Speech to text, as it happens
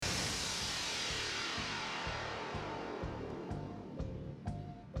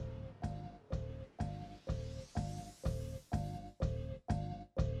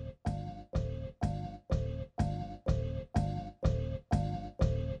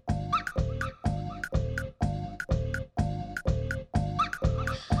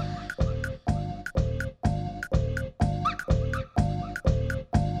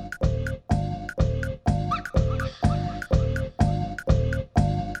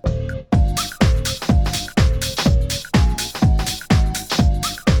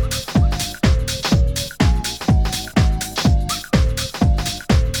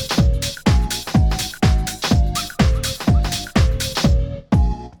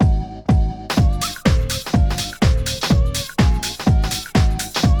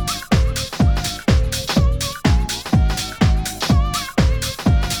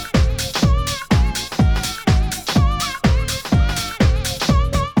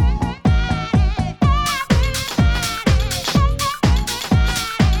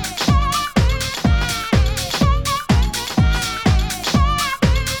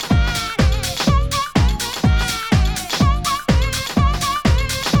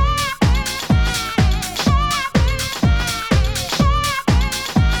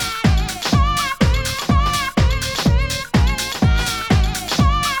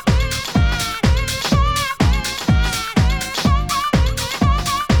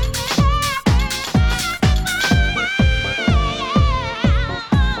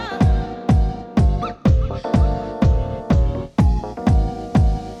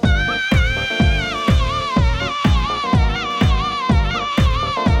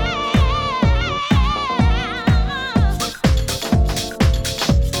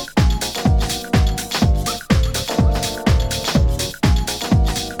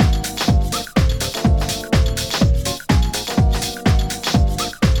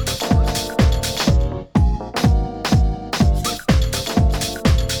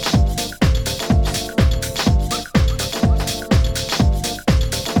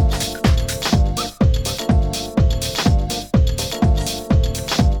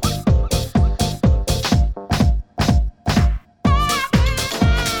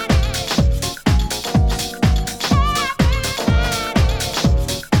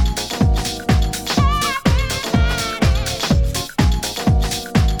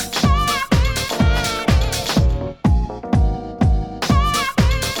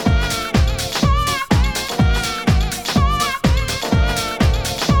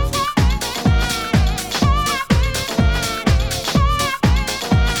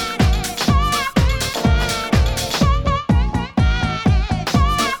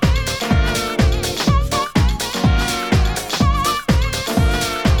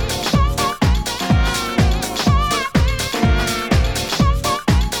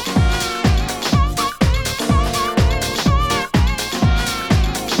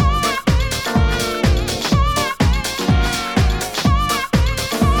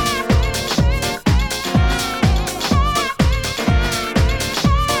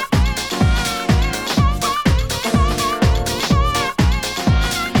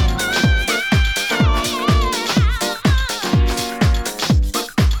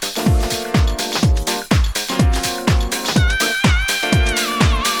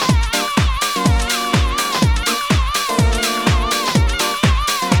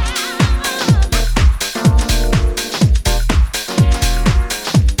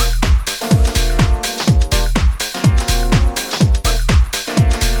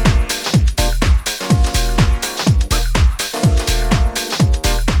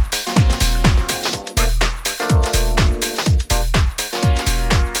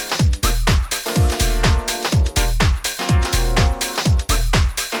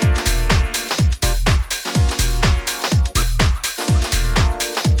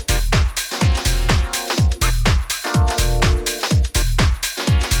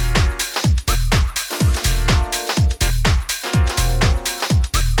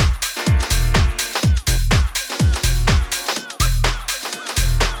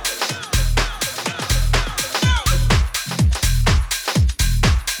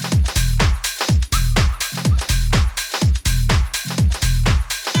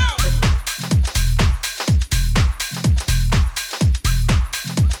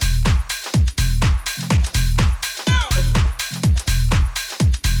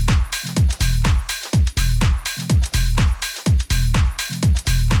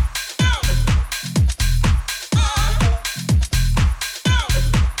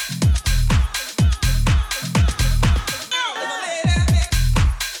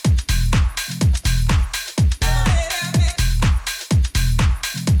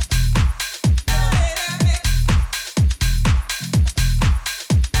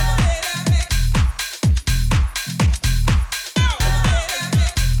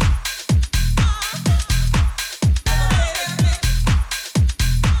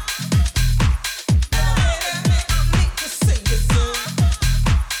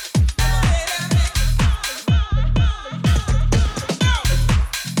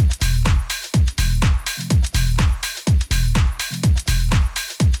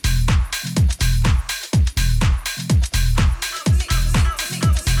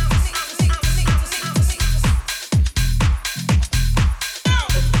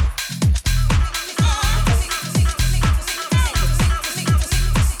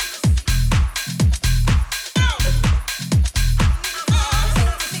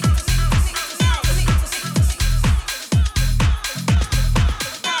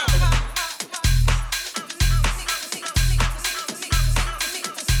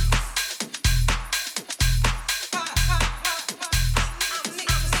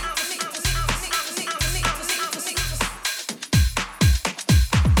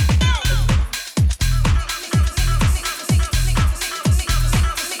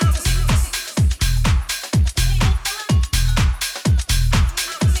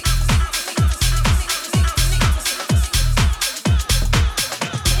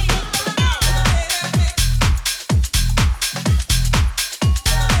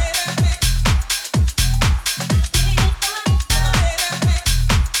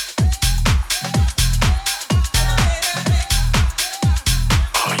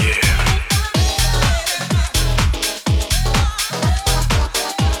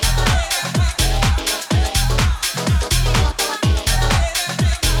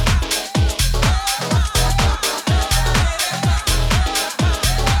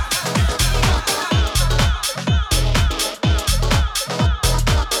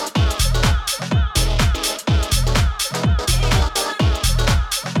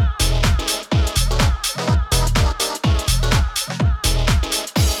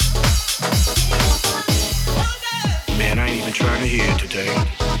today.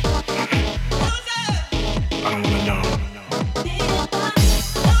 I don't wanna know.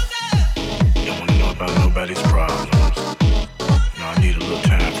 Don't wanna know about nobody's problems. No, I need a little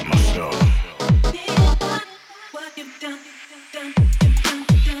time for myself.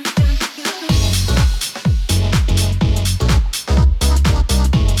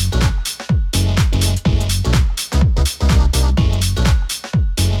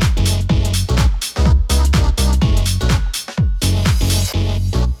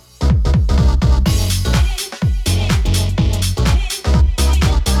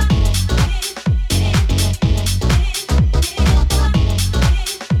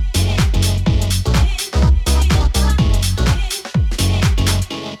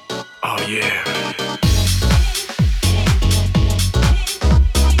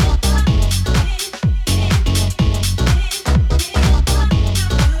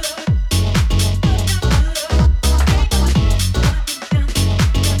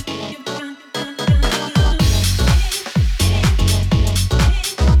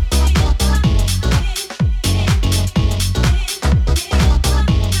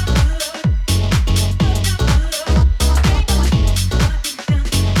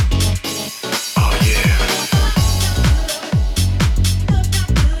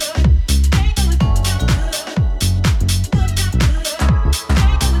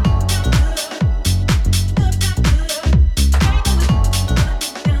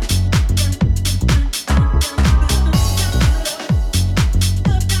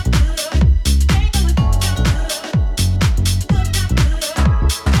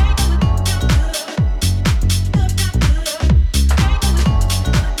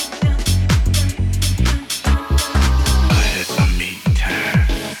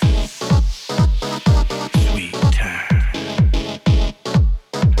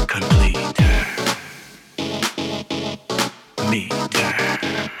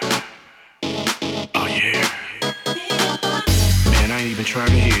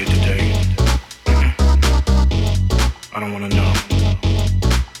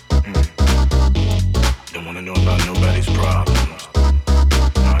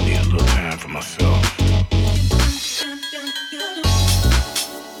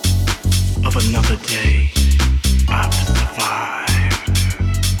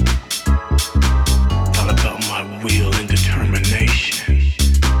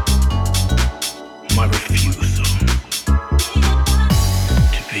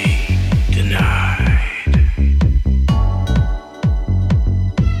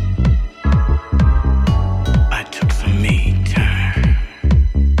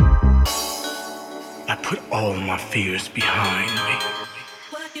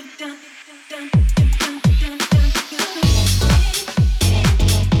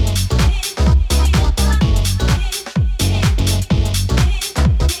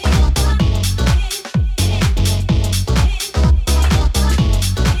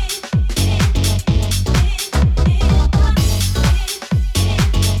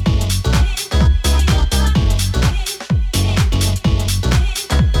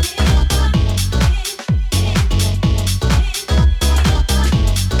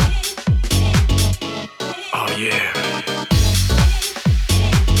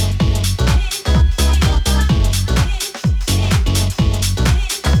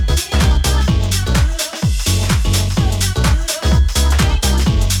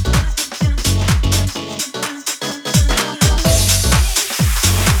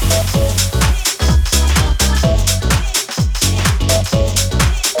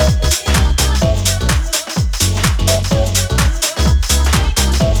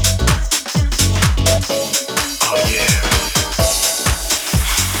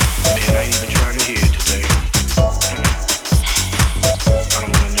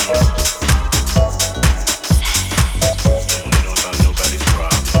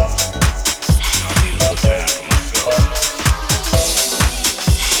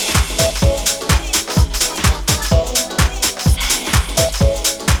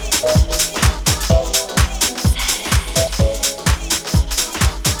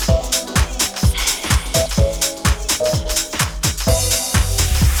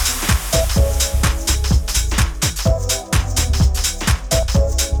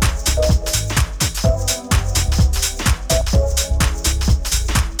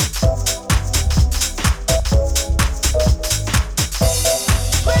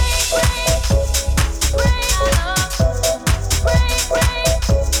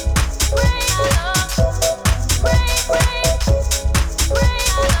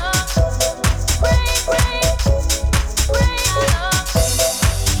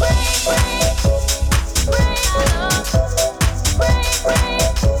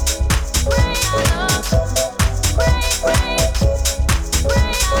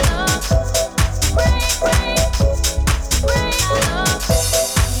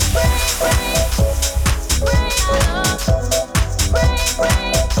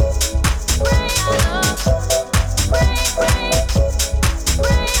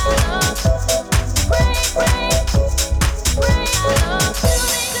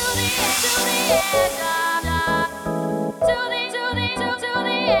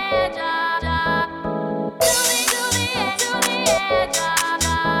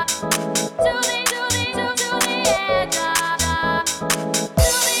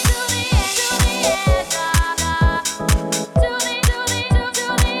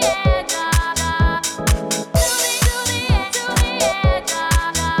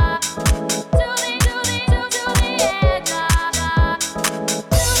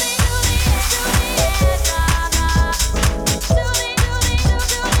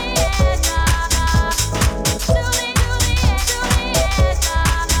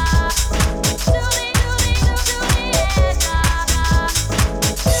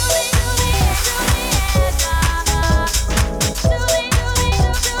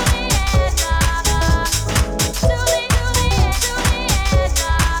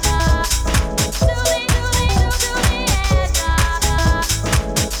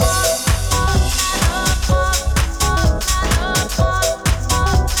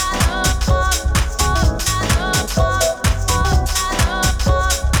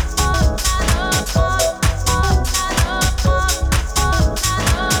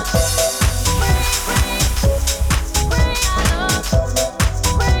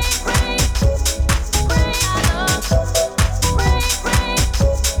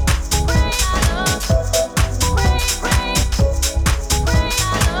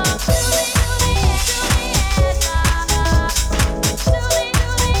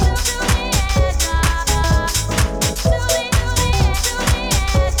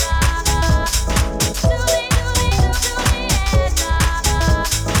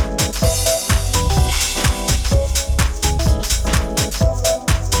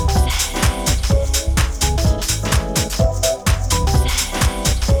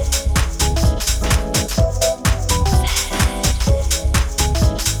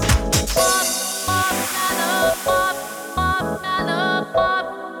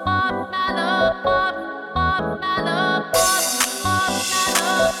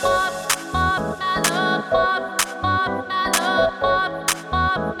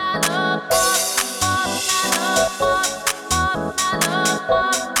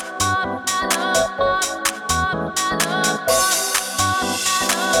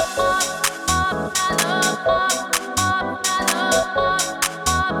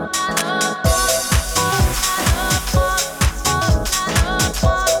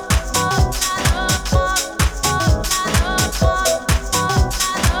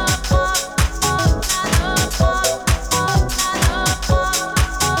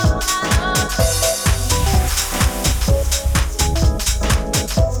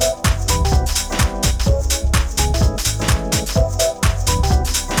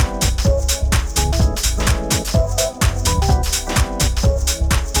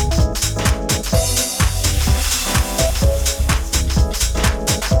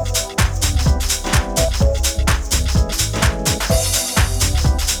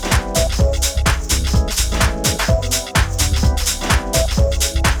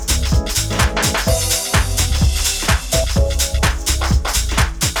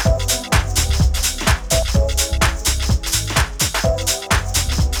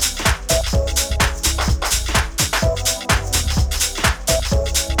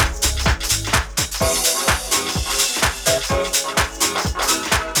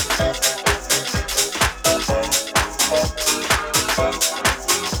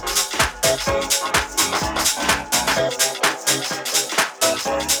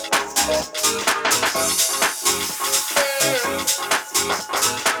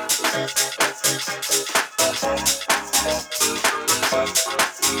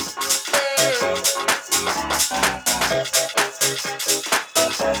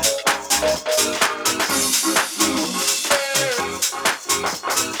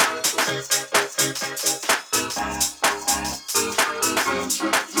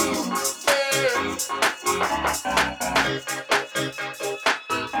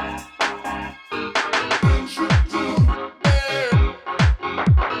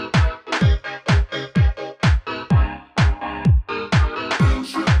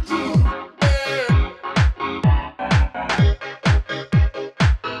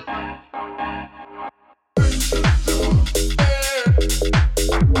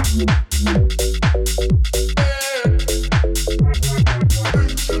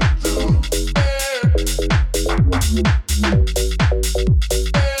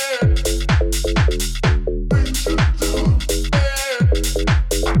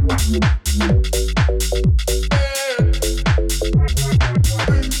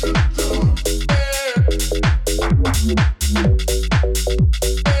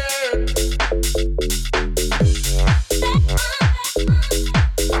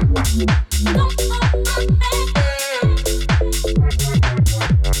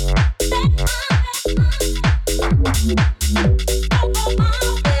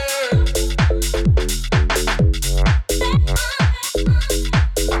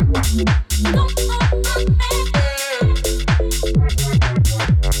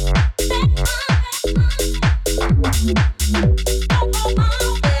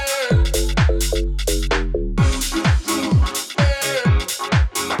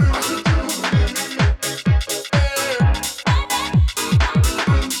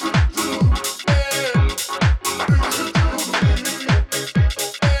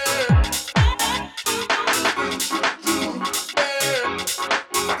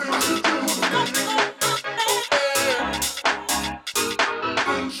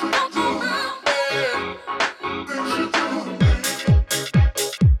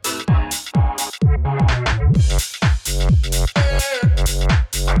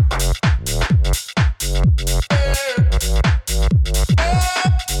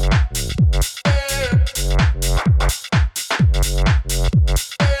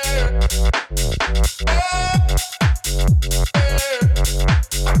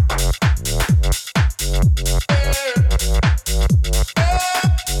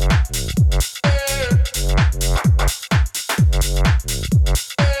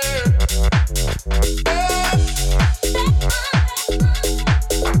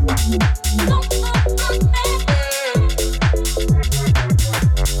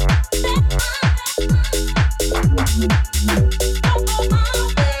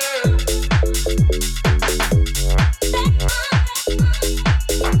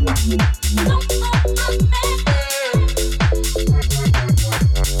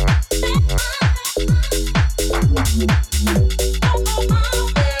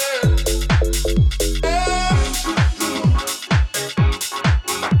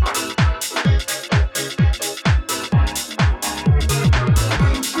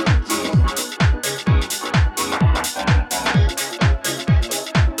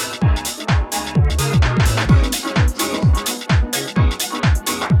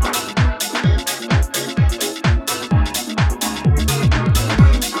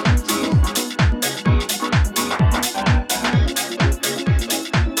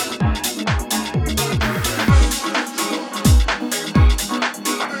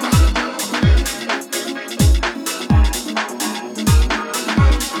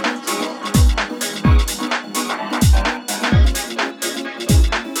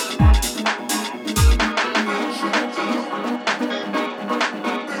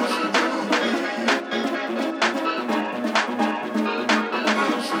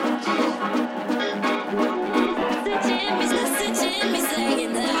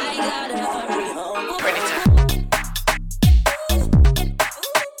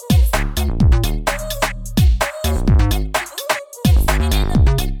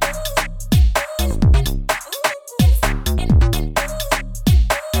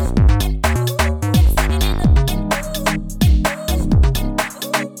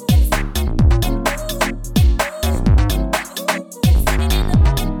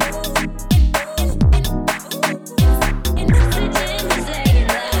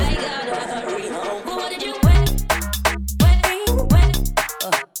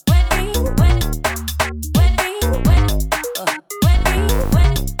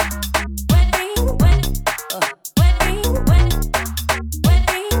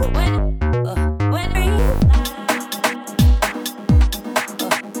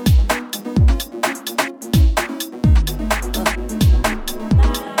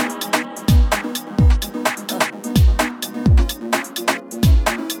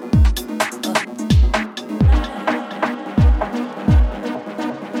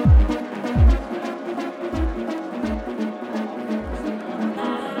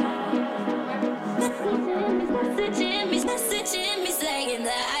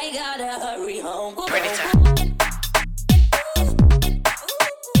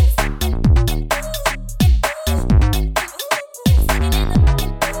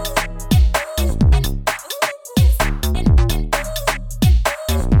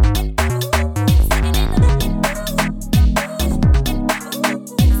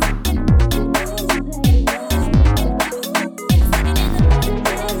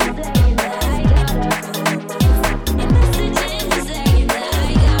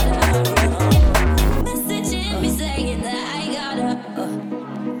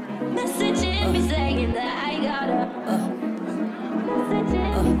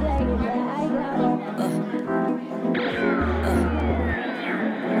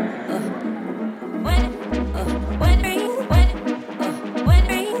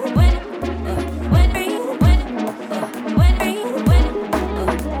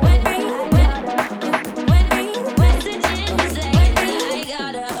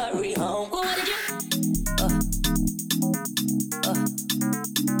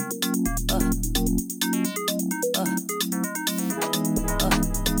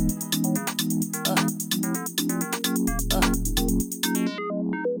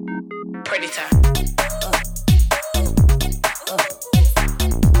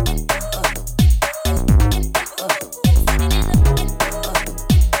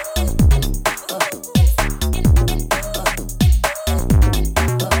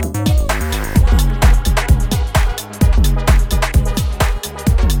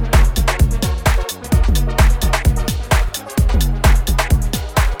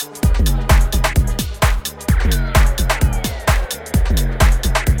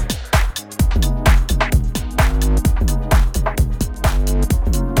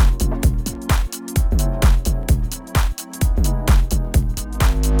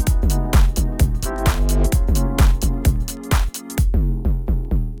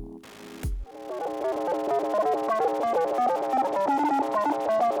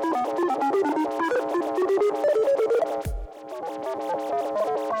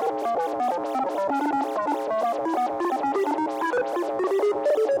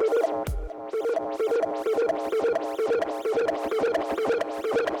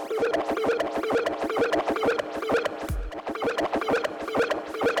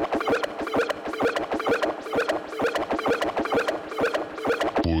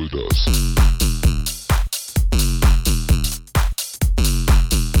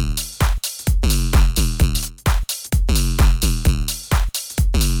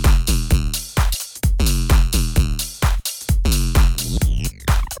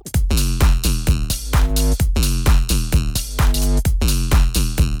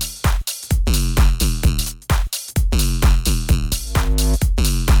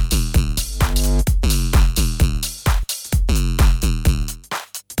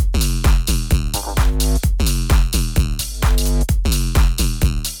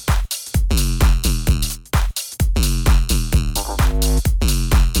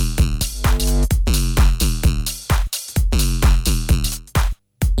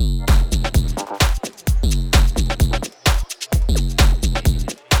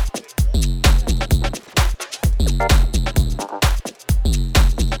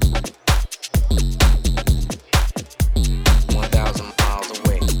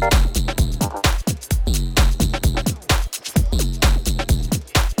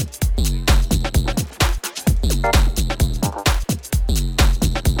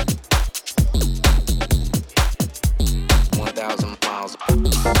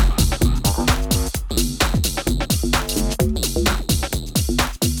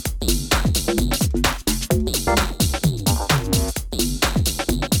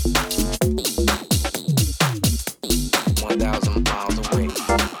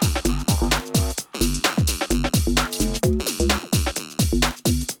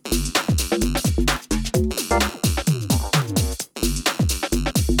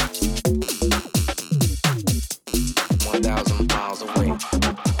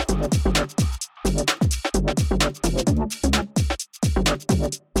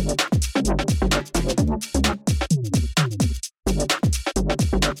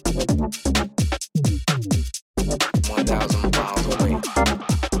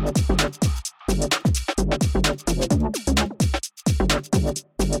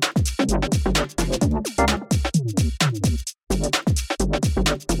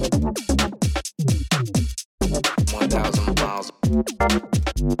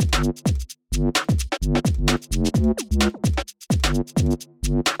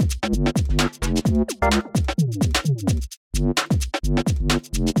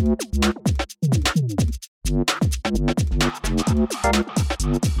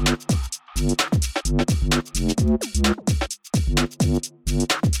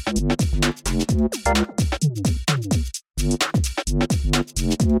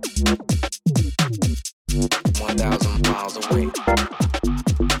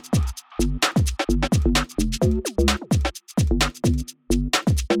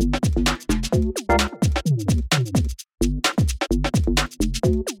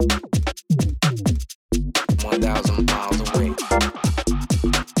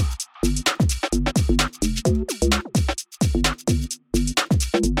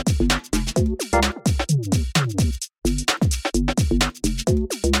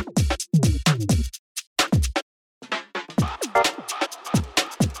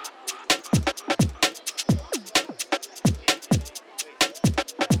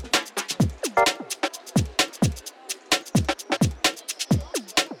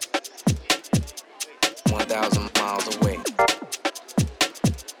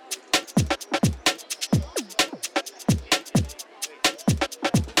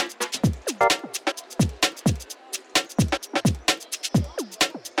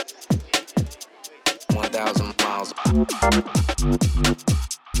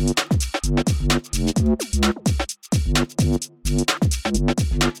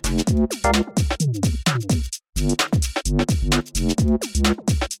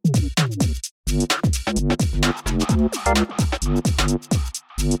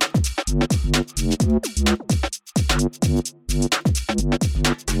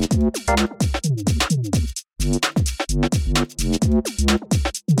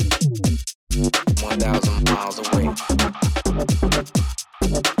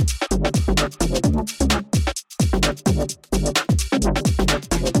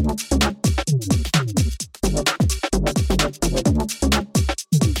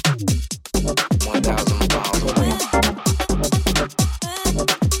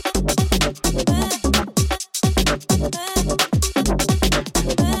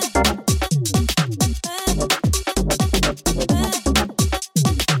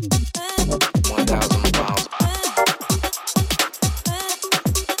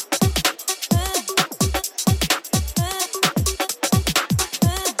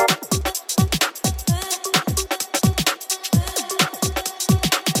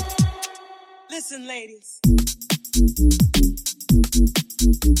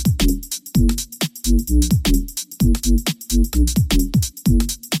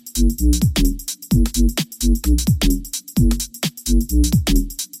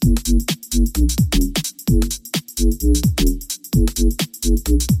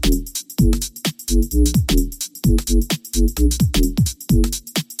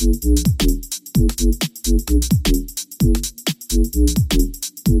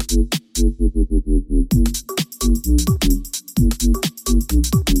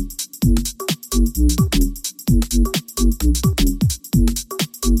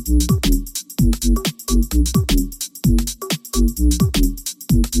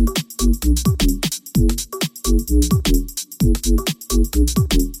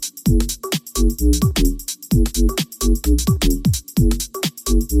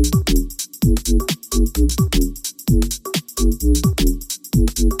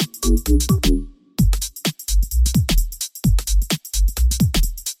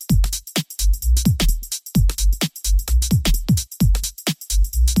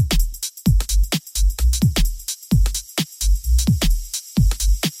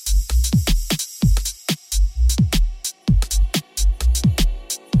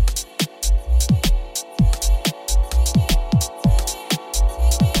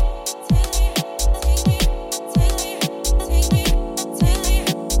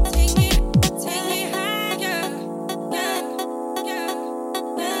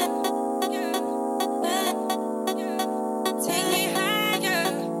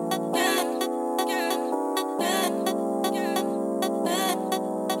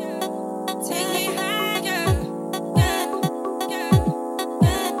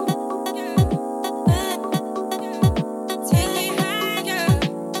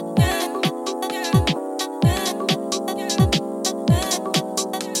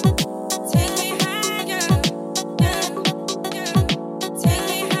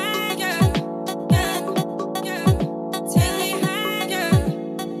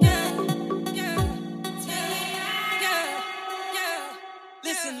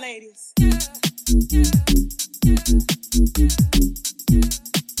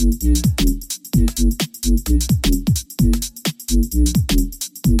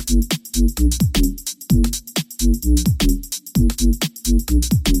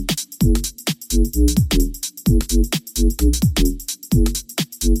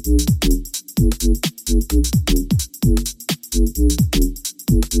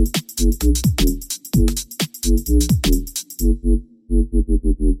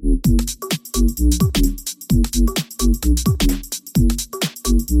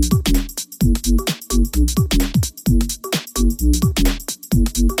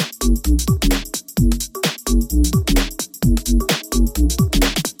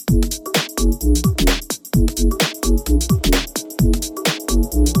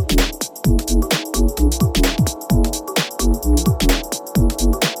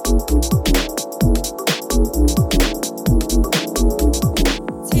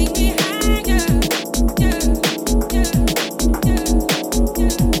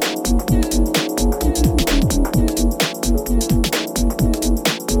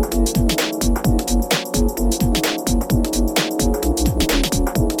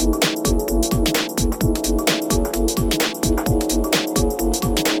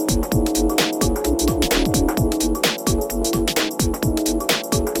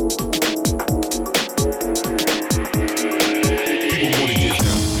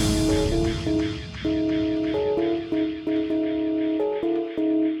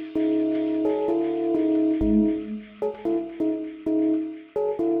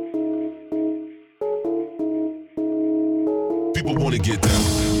 People wanna get down.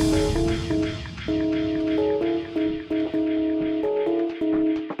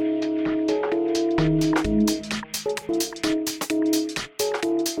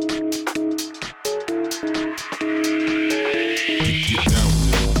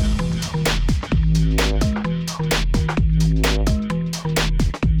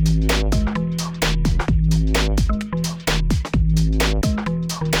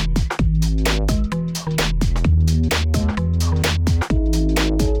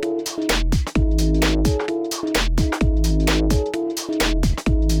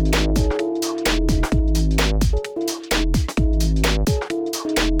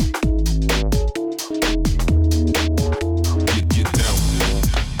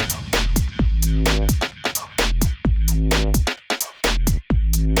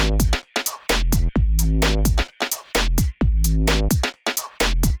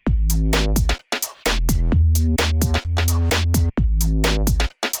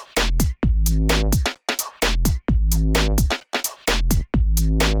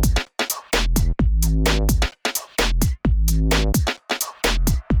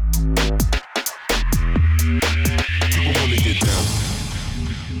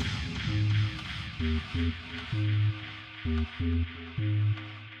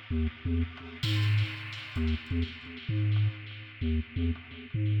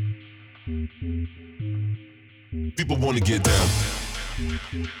 People wanna get down.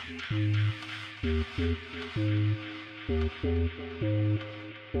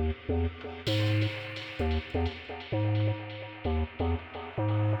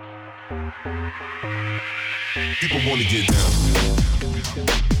 People wanna get down.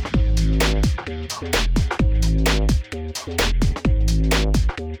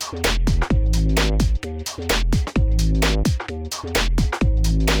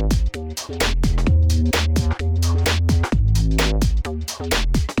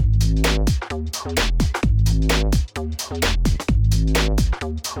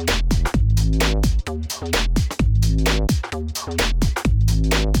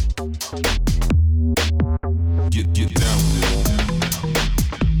 Get down.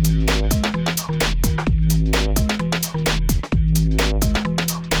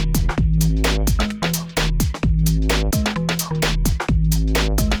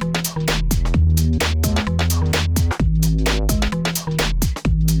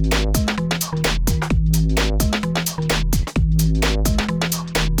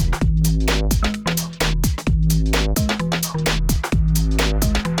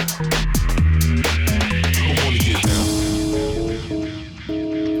 People wanna get down.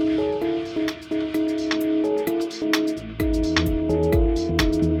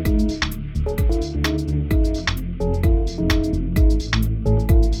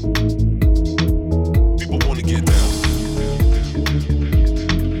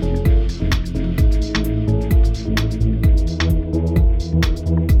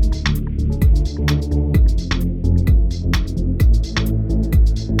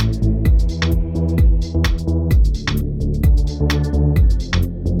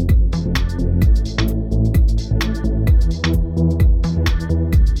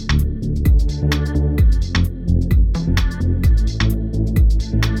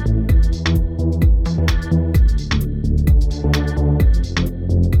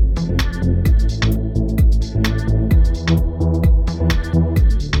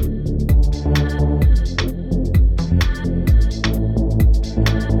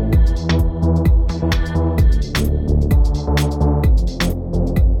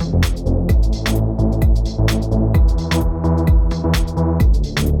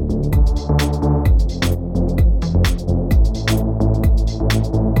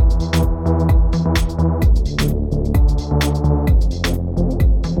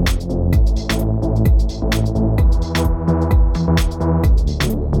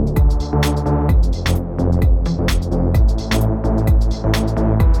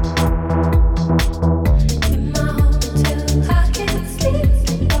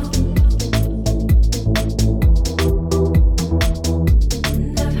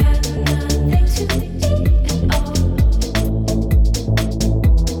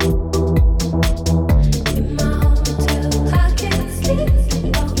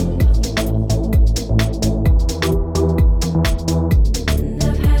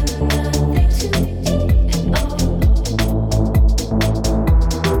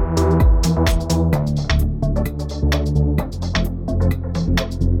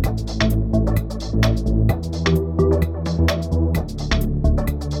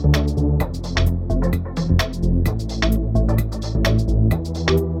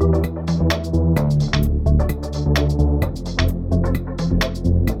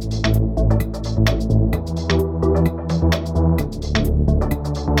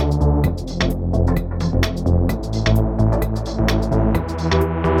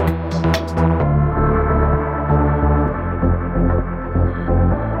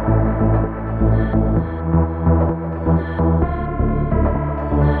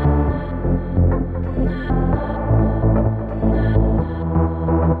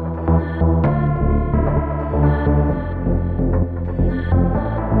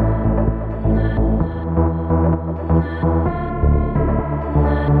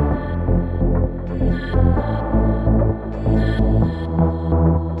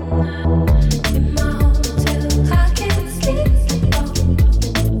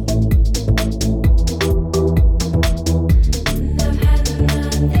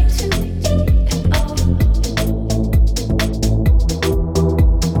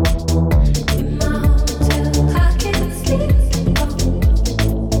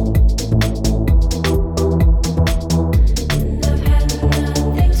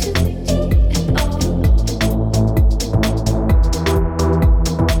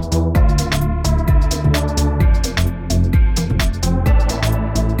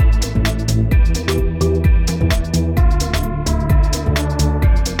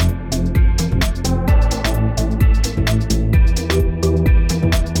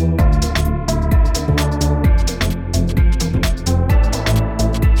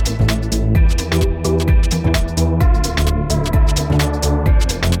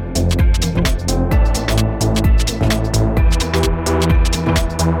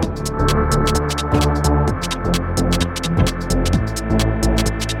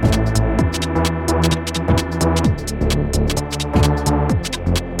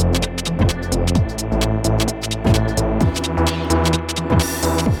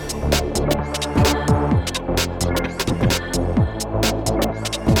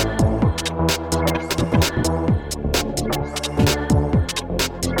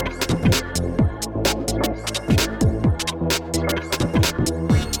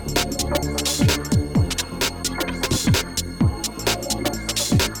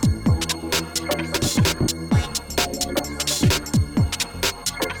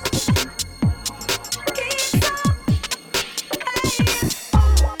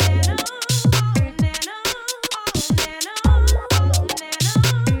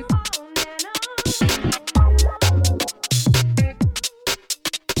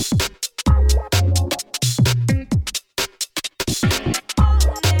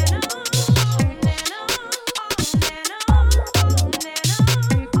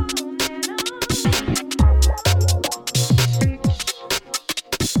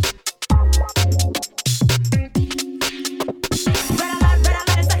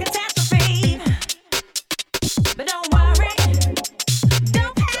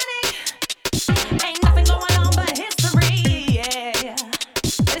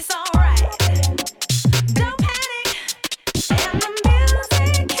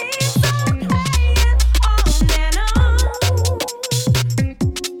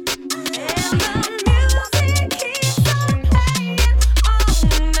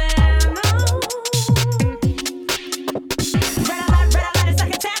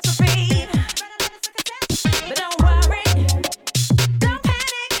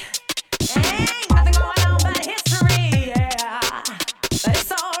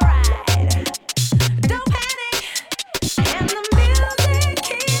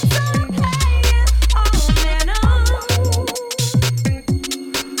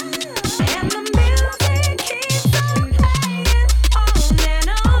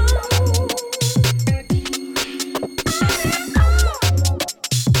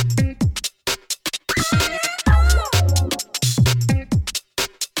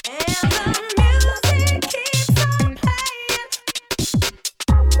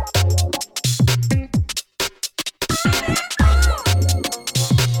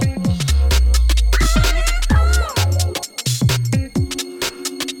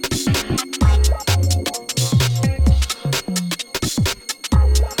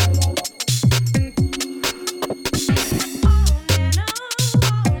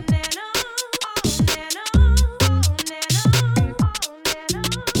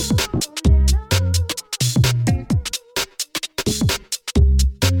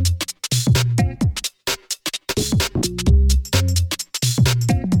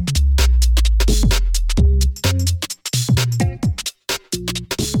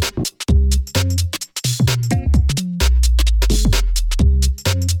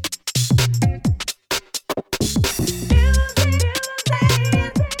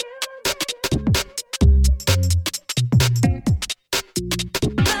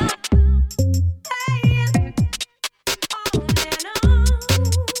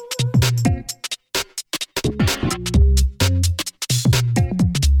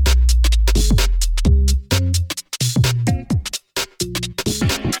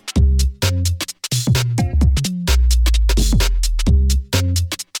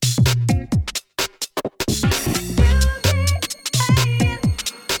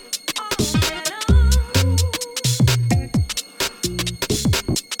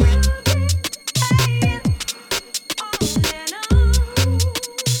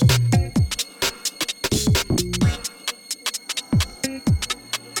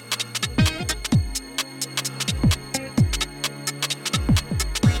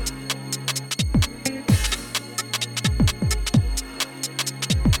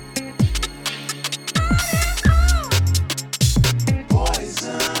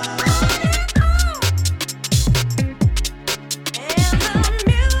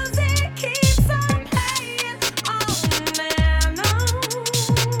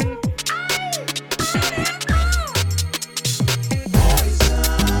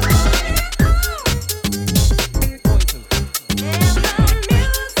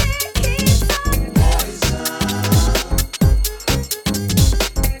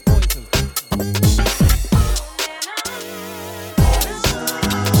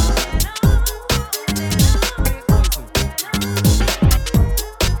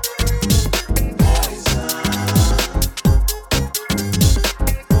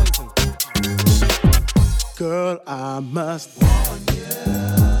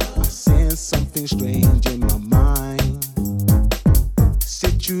 something strange in my mind.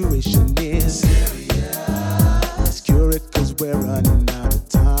 Situation is serious. Cure it 'cause we're running out of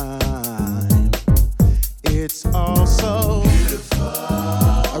time. It's also beautiful.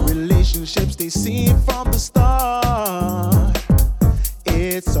 Our relationships, they seem from the start.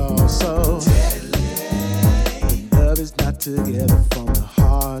 It's also deadly. Love is not together from the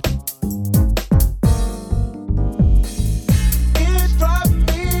heart. It's driving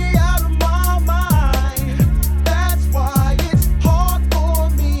me out of my mind. That's why it's hard for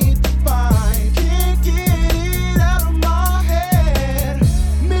me to find. Can't get it out of my head.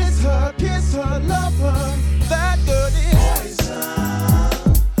 Miss her, kiss her, love her. That girl is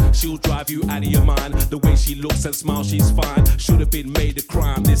poison. She'll drive you out of your mind. The way she looks and smiles, she's fine. Should have been made a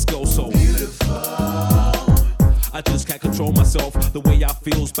crime. This girl's so beautiful. I just can't control myself. The way I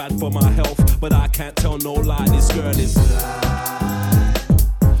feel's bad for my health, but I can't tell no lie. This girl is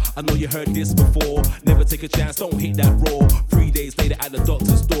I know you heard this before. Never take a chance, don't hit that raw. 3 days later at the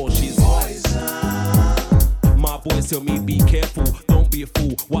doctor's door, she's Poison. my boys tell me be careful, don't be a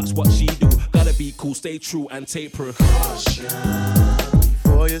fool. Watch what she do. Gotta be cool, stay true and take precaution.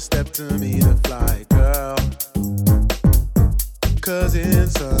 Before you step to me to fly, girl. 'Cause in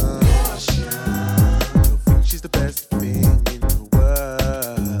some you'll think she's the best thing in the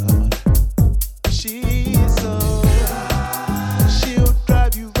world. She's so she'll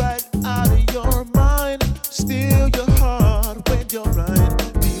drive you right out of your mind. Steal your heart when you're blind.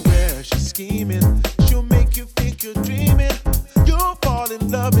 Beware, she's scheming. She'll make you think you're dreaming. You'll fall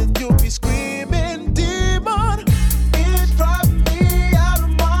in love and you'll be screaming, demon. It's driving me out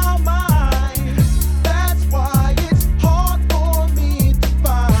of my mind. That's why it's hard for me to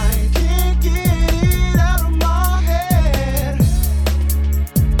find. Can't get it out of my head.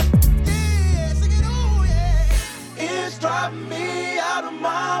 Yeah, sing it, oh yeah. It's driving me out of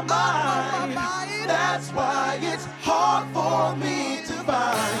my mind. That's why it's hard for me to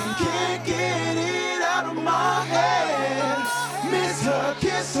find. Can't get it out of my head. Miss her,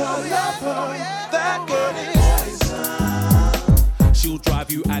 kiss her, love her. That girl is poison. She'll drive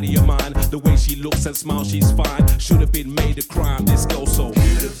you out of your mind. The way she looks and smiles, she's fine. Should have been made a crime. This girl's so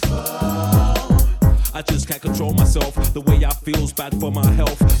beautiful. I just can't control myself. The way I feel's bad for my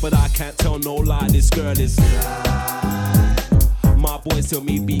health, but I can't tell no lie. This girl is my boys tell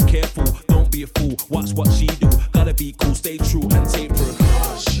me be careful, don't be a fool. Watch what she do. Gotta be cool, stay true and take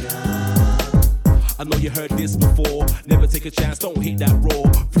precaution. I know you heard this before. Never take a chance, don't hit that raw.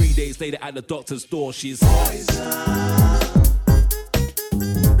 3 days later at the doctor's door, she's Poison.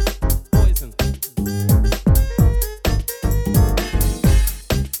 poison. Poison.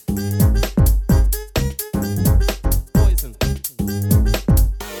 Poison.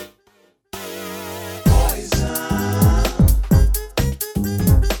 Poison.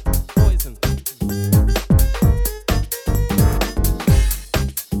 Poison.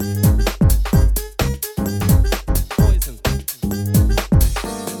 Poison.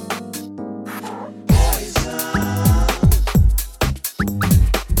 Poison.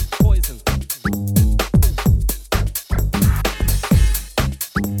 Poison.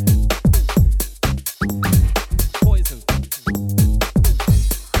 Poison.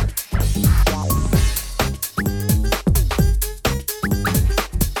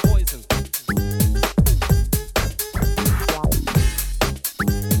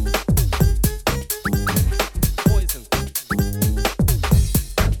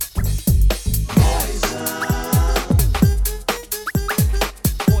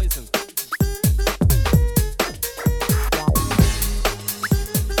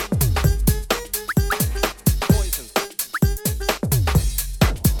 Poison.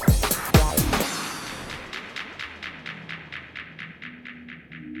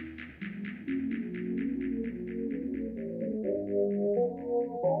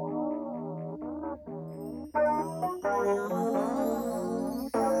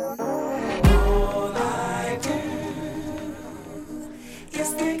 All I do is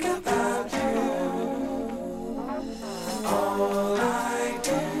think about you. All I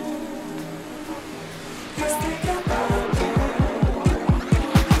do is think about you.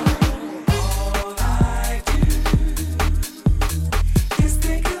 All I do is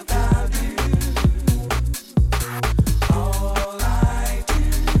think about you. All I do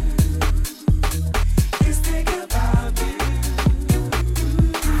is think about you.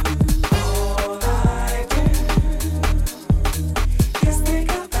 All I do is think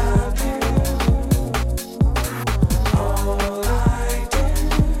about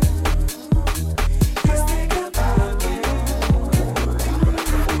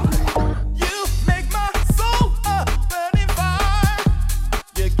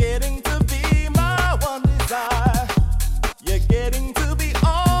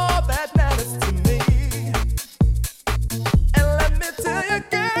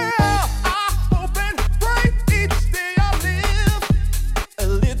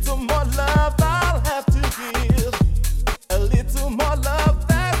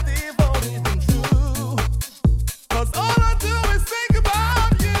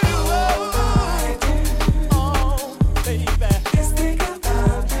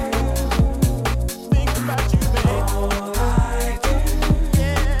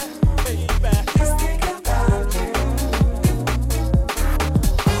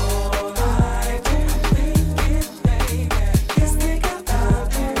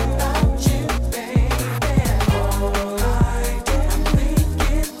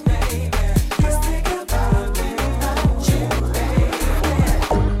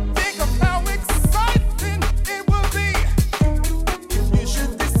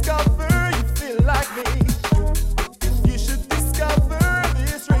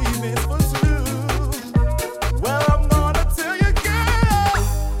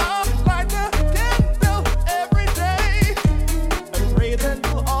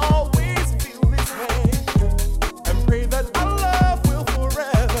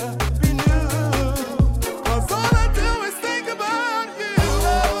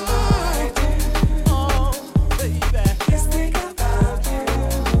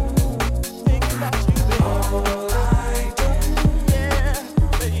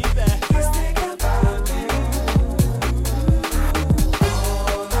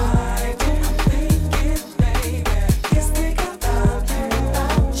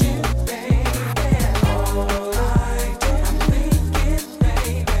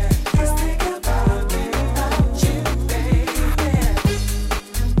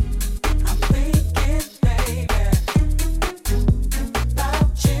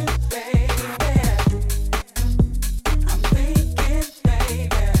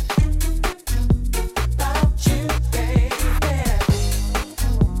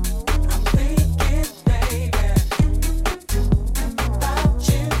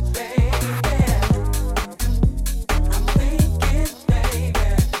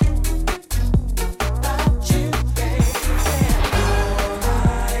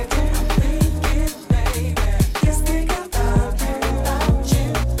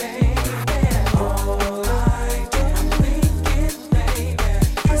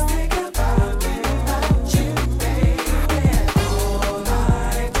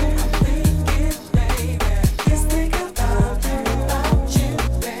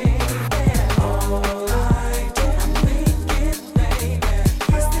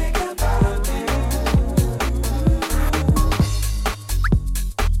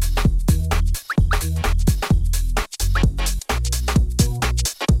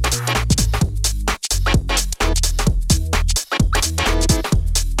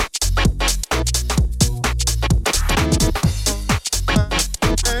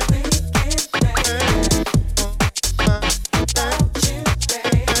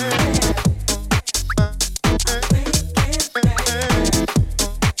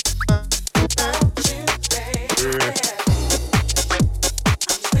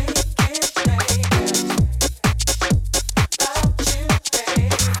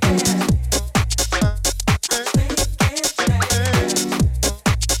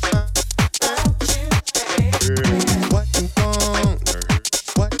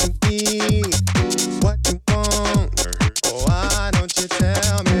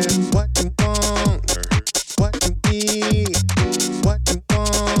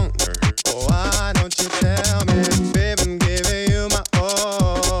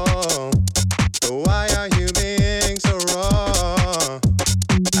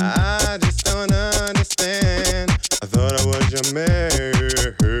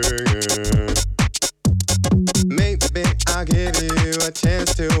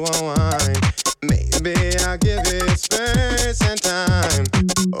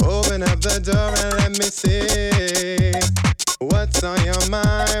let me see. What's on your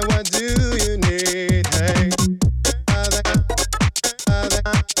mind? What do you need? Hey.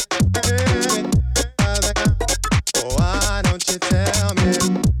 Why don't you tell me?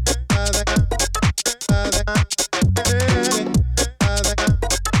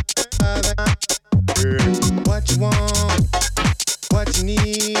 What you want? What you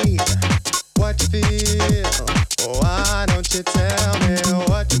need? What you feel? Why don't you tell me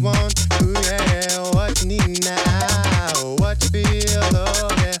what you want? Ooh yeah, what you need now? What you feel? Oh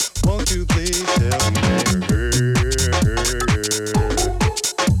yeah, won't you please tell me?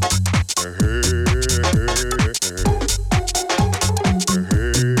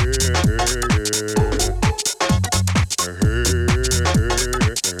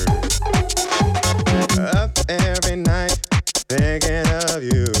 Up every night, thinking of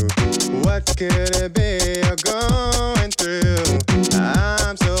you. What could it be you're going through?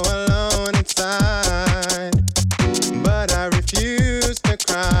 I'm so alone inside, but I refuse to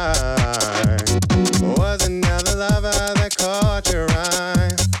cry. Was another lover that caught your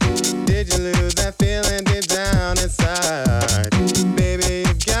eye? Did you lose that feeling deep down inside? Baby,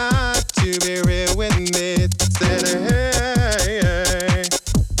 you've got to be real with me. Said, hey,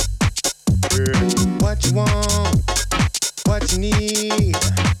 what you want? What you need?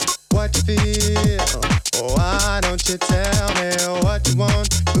 What you feel? Why don't you tell me what you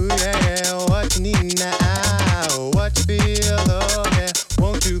want? Ooh yeah, what you need now? What you feel? Oh yeah,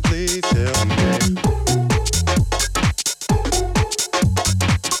 won't you please tell me?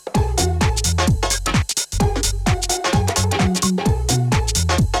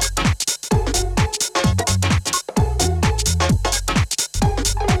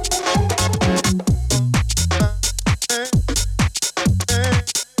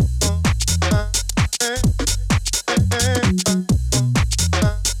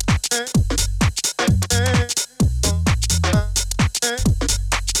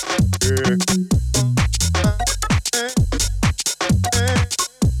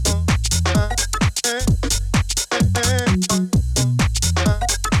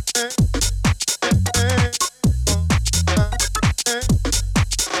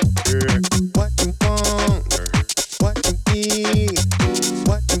 What you want? What you need?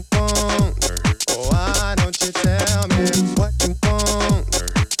 What you want? Why don't you tell me what you want?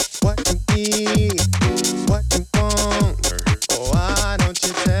 What you need? What you want? Why don't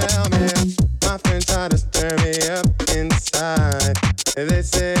you tell me? My friends try to stir me up inside. They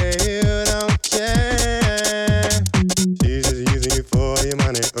say you don't care. She's just using you for your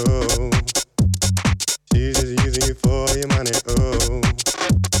money, oh. She's just using you for your money, oh.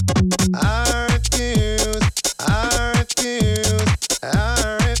 I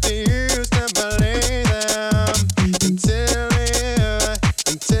refuse to believe them until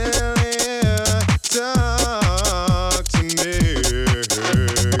you talk to me.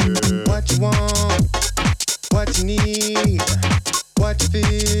 What you want? What you need? What you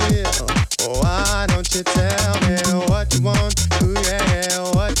feel? Why don't you tell me what you want? Ooh yeah,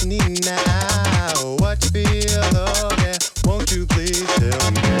 what you need now? What you feel? Oh yeah, won't you please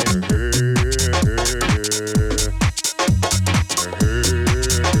tell me?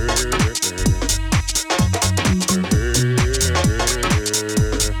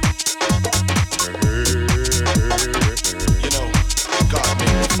 You know, God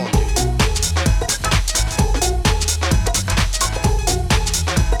made me funky.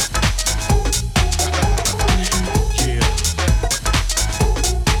 Yeah.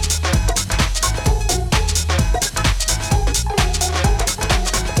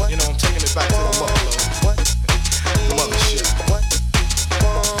 You know, I'm taking it back to the buffalo. The mothership.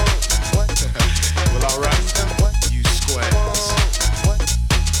 Well, alright. You squares.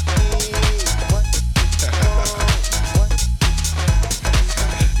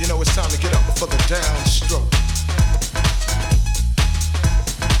 You know, it's time to get up for the downstroke.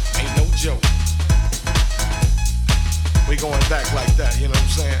 Ain't no joke. We going back like that, you know what I'm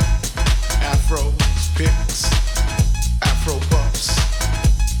saying? Afros, picks, afro buffs,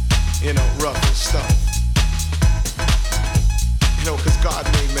 you know, rough and stuff. You know, cause God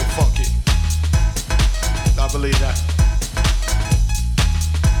made me funky. I believe that.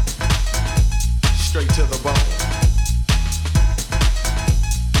 Straight to the bone.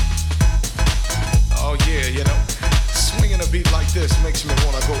 Oh yeah, you know, swinging a beat like this makes me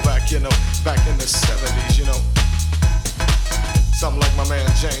wanna go back, you know, back in the 70s, you know. Something like my man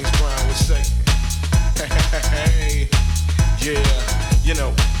James Brown would say. Hey, yeah, you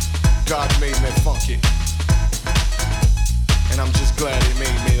know, God made me funky. And I'm just glad he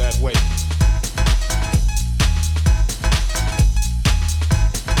made me that way.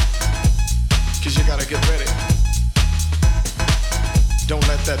 Cause you gotta get ready. Don't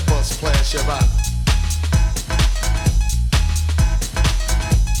let that bus flash you by.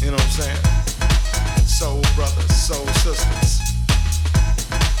 You know what I'm saying? Soul brothers, soul sisters.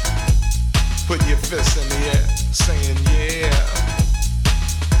 Put your fists in the air, saying yeah.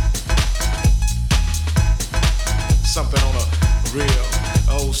 Something on a real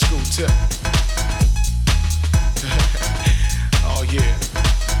old school tip. Oh yeah.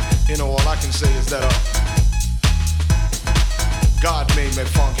 You know, all I can say is that God made me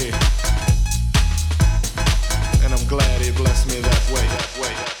funky. And I'm glad he blessed me that way, that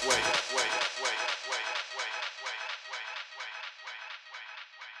way, that way.